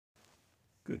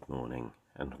Good morning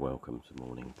and welcome to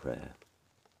morning prayer.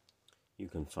 You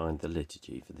can find the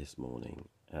liturgy for this morning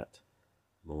at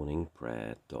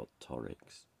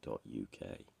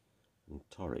morningprayer.torrix.uk, and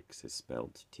Torrix is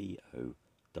spelled Torrix.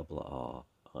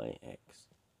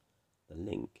 The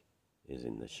link is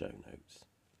in the show notes.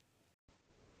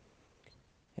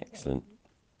 Excellent.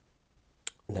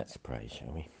 Let's pray,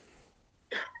 shall we?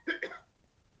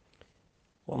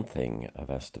 One thing I've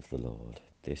asked of the Lord,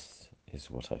 this is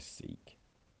what I seek,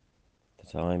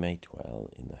 that I may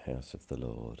dwell in the house of the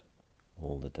Lord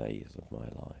all the days of my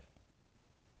life,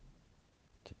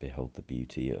 to behold the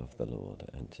beauty of the Lord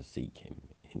and to seek him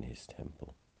in his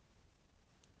temple.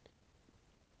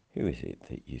 Who is it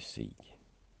that you seek?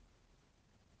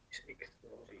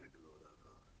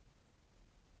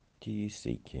 Do you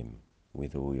seek him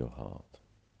with all your heart?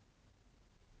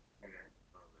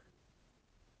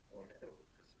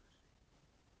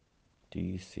 Do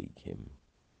you seek him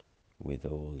with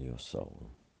all your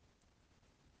soul?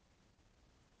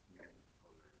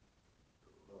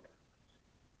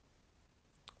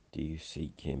 Do you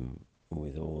seek him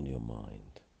with all your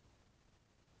mind?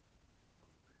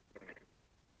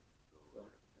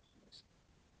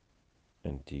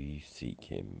 And do you seek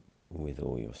him with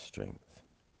all your strength?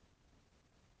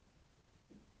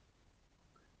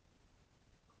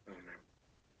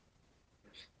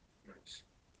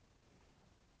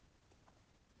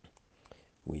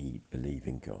 We believe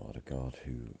in God, a God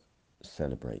who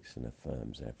celebrates and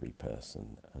affirms every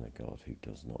person, and a God who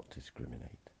does not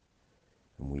discriminate.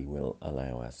 And we will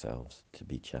allow ourselves to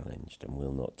be challenged and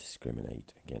will not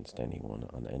discriminate against anyone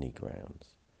on any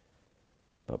grounds,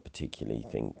 but particularly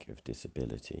think of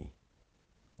disability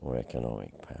or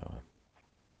economic power,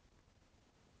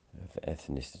 of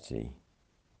ethnicity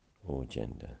or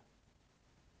gender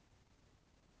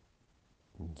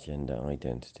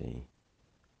identity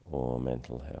or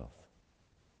mental health,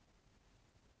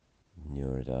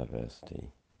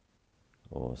 neurodiversity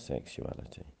or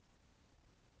sexuality.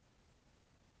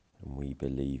 And we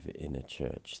believe in a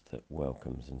church that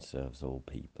welcomes and serves all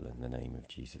people in the name of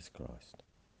Jesus Christ,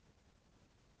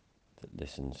 that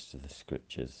listens to the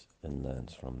scriptures and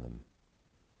learns from them,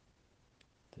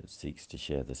 that seeks to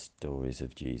share the stories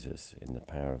of Jesus in the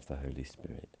power of the Holy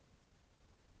Spirit,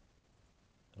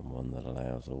 and one that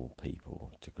allows all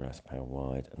people to grasp how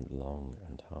wide and long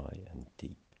and high and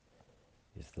deep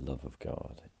is the love of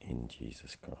God in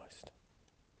Jesus Christ.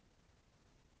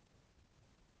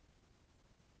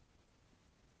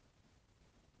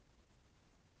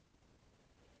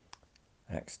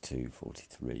 Acts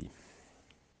 2:43.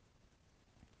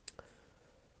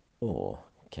 Awe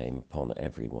came upon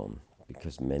everyone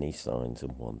because many signs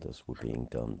and wonders were being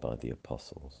done by the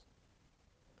apostles.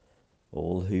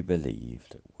 All who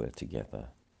believed were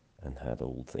together and had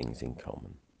all things in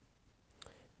common.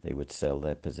 They would sell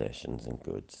their possessions and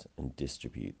goods and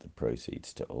distribute the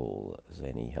proceeds to all as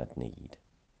any had need.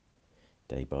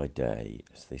 Day by day,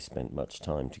 as they spent much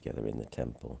time together in the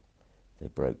temple, they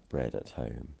broke bread at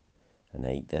home and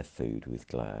ate their food with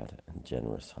glad and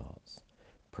generous hearts,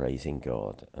 praising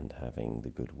God and having the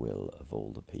goodwill of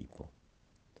all the people.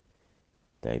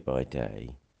 Day by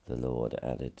day, the Lord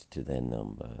added to their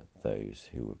number those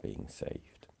who were being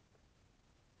saved.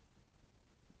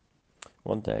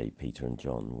 One day, Peter and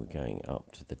John were going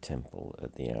up to the temple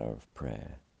at the hour of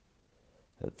prayer,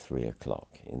 at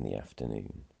 3:00 in the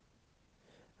afternoon,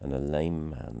 and a lame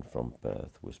man from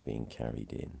birth was being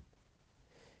carried in.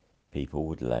 People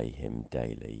would lay him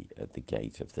daily at the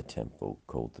gate of the temple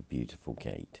called the Beautiful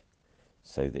Gate,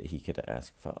 so that he could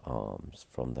ask for alms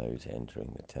from those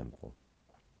entering the temple.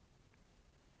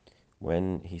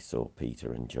 When he saw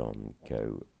Peter and John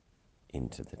go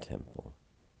into the temple,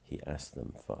 he asked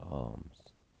them for alms.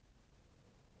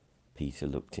 Peter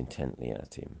looked intently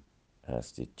at him,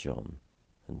 as did John,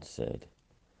 and said,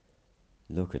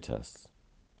 "Look at us."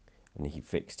 And he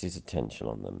fixed his attention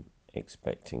on them,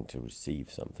 expecting to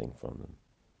receive something from them.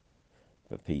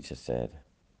 But Peter said,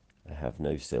 "I have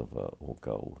no silver or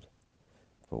gold,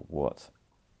 but what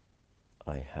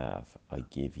I have I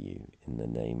give you in the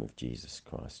name of Jesus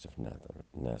Christ of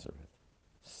Nazareth.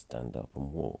 Stand up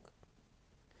and walk."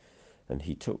 And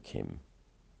he took him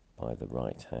by the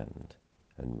right hand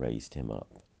and raised him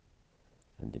up,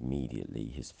 and immediately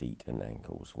his feet and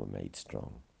ankles were made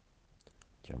strong.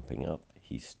 Jumping up,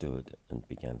 he stood and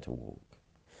began to walk,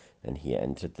 and he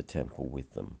entered the temple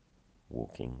with them,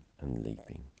 walking and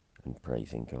leaping and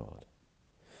praising God.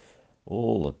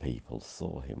 All the people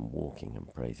saw him walking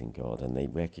and praising God, and they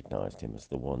recognized him as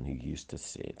the one who used to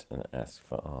sit and ask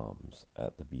for alms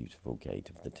at the Beautiful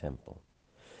Gate of the temple,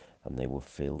 and they were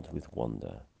filled with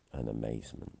wonder and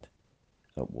amazement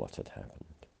at what had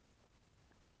happened.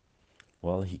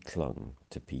 While he clung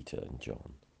to Peter and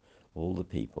John, all the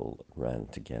people ran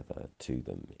together to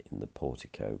them in the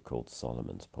portico called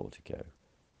Solomon's portico,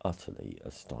 utterly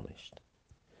astonished.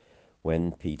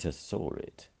 When Peter saw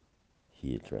it,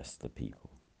 he addressed the people.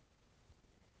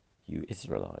 You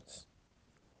Israelites,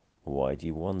 why do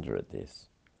you wonder at this?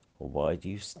 Or why do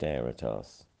you stare at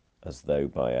us as though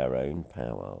by our own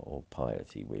power or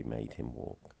piety we made him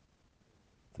walk?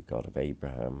 The God of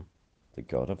Abraham, the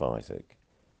God of Isaac,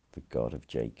 the God of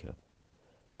Jacob,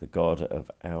 the God of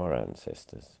our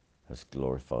ancestors has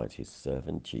glorified his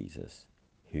servant Jesus,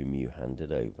 whom you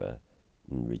handed over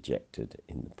and rejected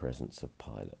in the presence of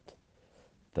Pilate,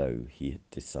 though he had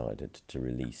decided to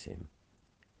release him.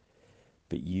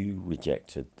 But you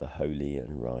rejected the holy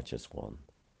and righteous one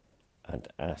and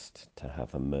asked to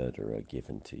have a murderer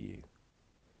given to you,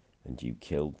 and you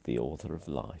killed the author of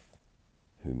life,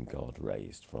 whom God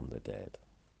raised from the dead.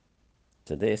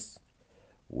 To this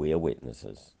we are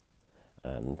witnesses,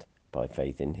 and by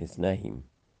faith in his name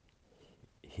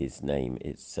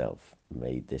itself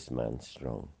made this man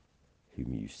strong,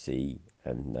 whom you see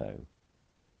and know.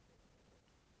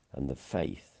 And the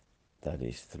faith that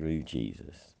is through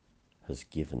Jesus has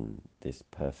given this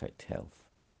perfect health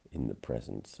in the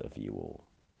presence of you all.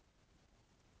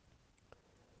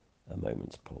 A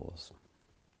moment's pause.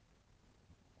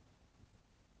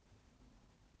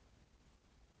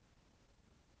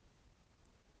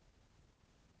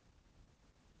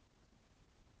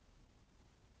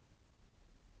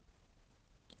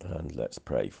 And let's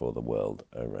pray for the world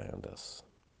around us.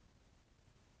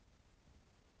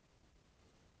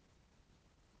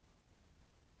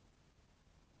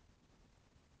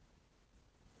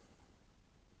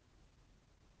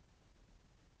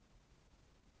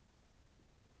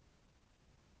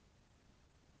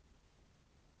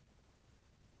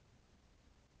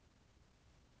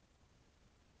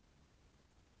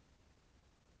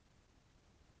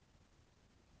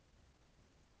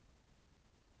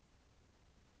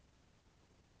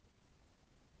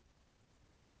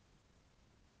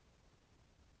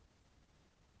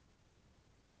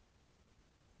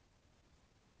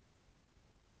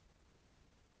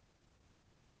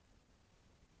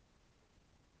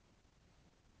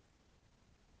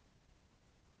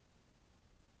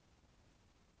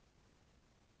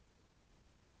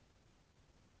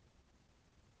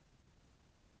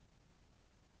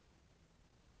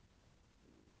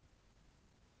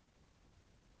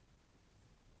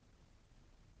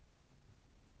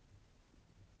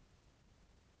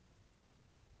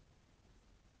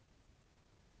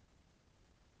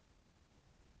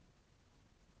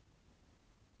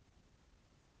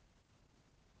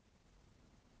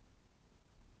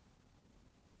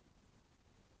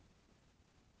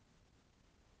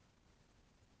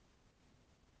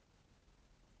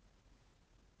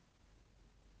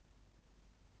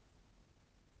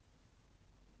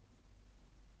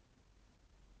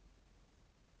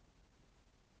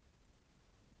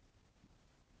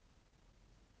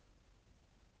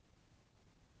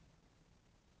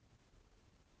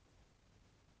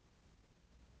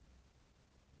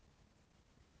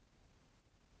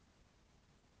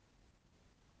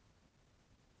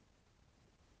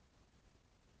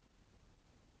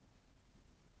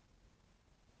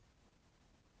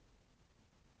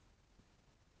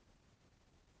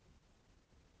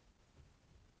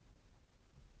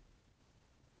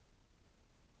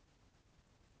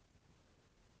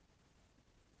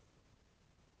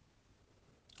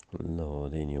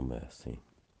 Lord, in your mercy,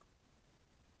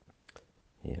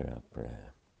 hear our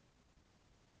prayer.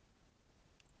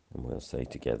 And we'll say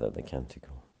together the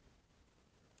canticle.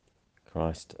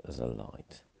 Christ as a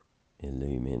light,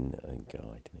 illumine and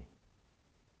guide me.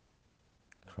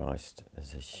 Christ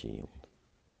as a shield,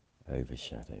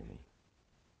 overshadow me.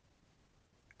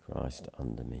 Christ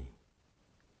under me,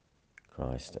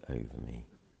 Christ over me,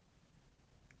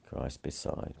 Christ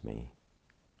beside me,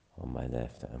 on my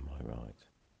left and my right.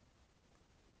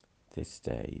 This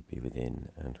day be within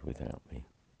and without me,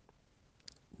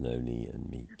 lowly and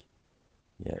meek,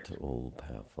 yet all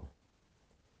powerful.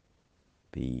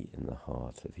 Be in the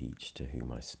heart of each to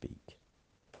whom I speak,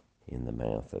 in the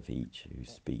mouth of each who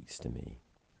speaks to me.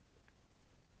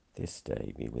 This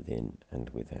day be within and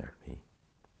without me,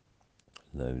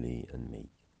 lowly and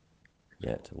meek,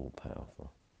 yet all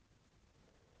powerful.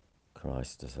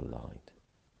 Christ as a light,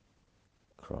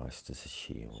 Christ as a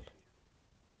shield,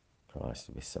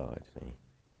 Christ beside me,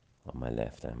 on my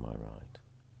left and my right.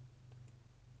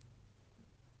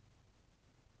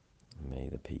 May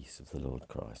the peace of the Lord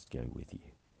Christ go with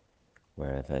you,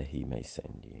 wherever he may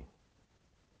send you.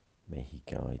 May he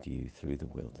guide you through the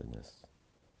wilderness,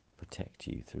 protect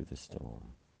you through the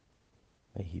storm,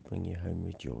 May he bring you home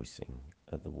rejoicing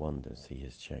at the wonders he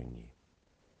has shown you.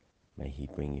 May he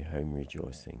bring you home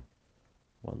rejoicing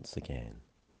once again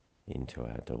into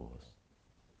our doors.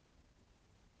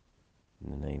 In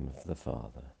the name of the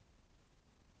Father,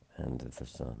 and of the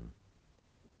Son,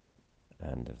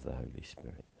 and of the Holy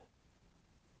Spirit.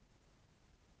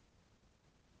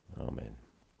 Amen.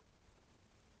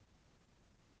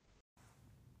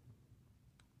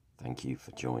 Thank you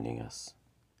for joining us.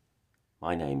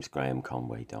 My name's Graham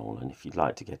Conway Dole, and if you'd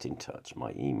like to get in touch,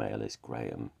 my email is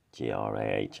graham,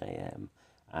 graham,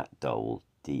 @dole,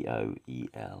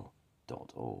 DOEL.org.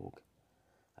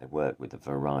 I work with a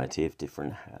variety of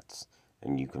different hats,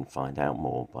 and you can find out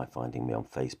more by finding me on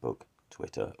Facebook,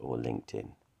 Twitter, or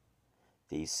LinkedIn.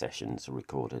 These sessions are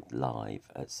recorded live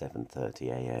at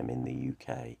 7:30 a.m. in the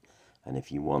UK, and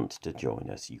if you want to join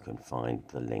us, you can find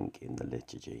the link in the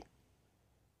liturgy.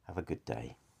 Have a good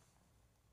day.